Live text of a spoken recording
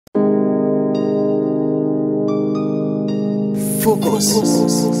Focus.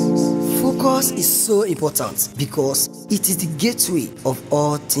 Focus is so important because it is the gateway of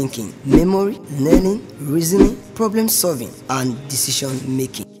all thinking, memory, learning, reasoning, problem solving, and decision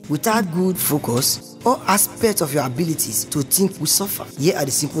making. Without good focus, all aspects of your abilities to think will suffer. Here are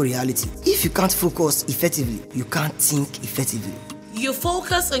the simple reality. If you can't focus effectively, you can't think effectively. You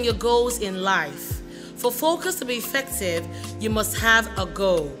focus on your goals in life. For focus to be effective, you must have a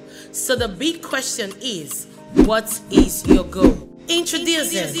goal. So the big question is, what is your goal?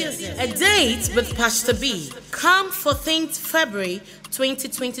 Introducing A Date with Pastor B. Come 14th February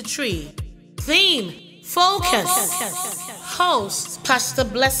 2023. Theme: Focus. Host: Pastor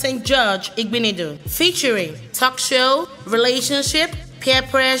Blessing George Igbinidu. Featuring talk show, relationship, peer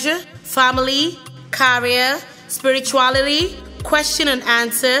pressure, family, career, spirituality, question and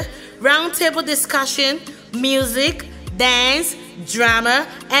answer, roundtable discussion, music, dance, drama,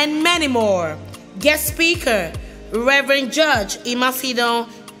 and many more. Guest speaker: Reverend Judge Imafidon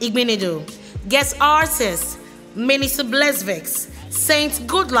Igbinidu. Guest artists: Minister Blesvix, Saint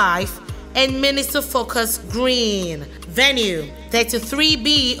Goodlife, and Minister Focus Green. Venue: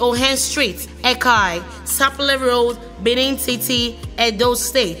 33B Ohen Street, Ekai, Sapele Road, Benin City, Edo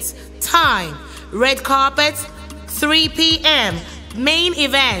State. Time: red carpet, 3 p.m. Main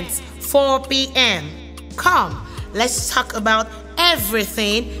event, 4 p.m. Come, let's talk about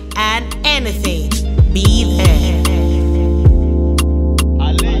everything and anything. Be there.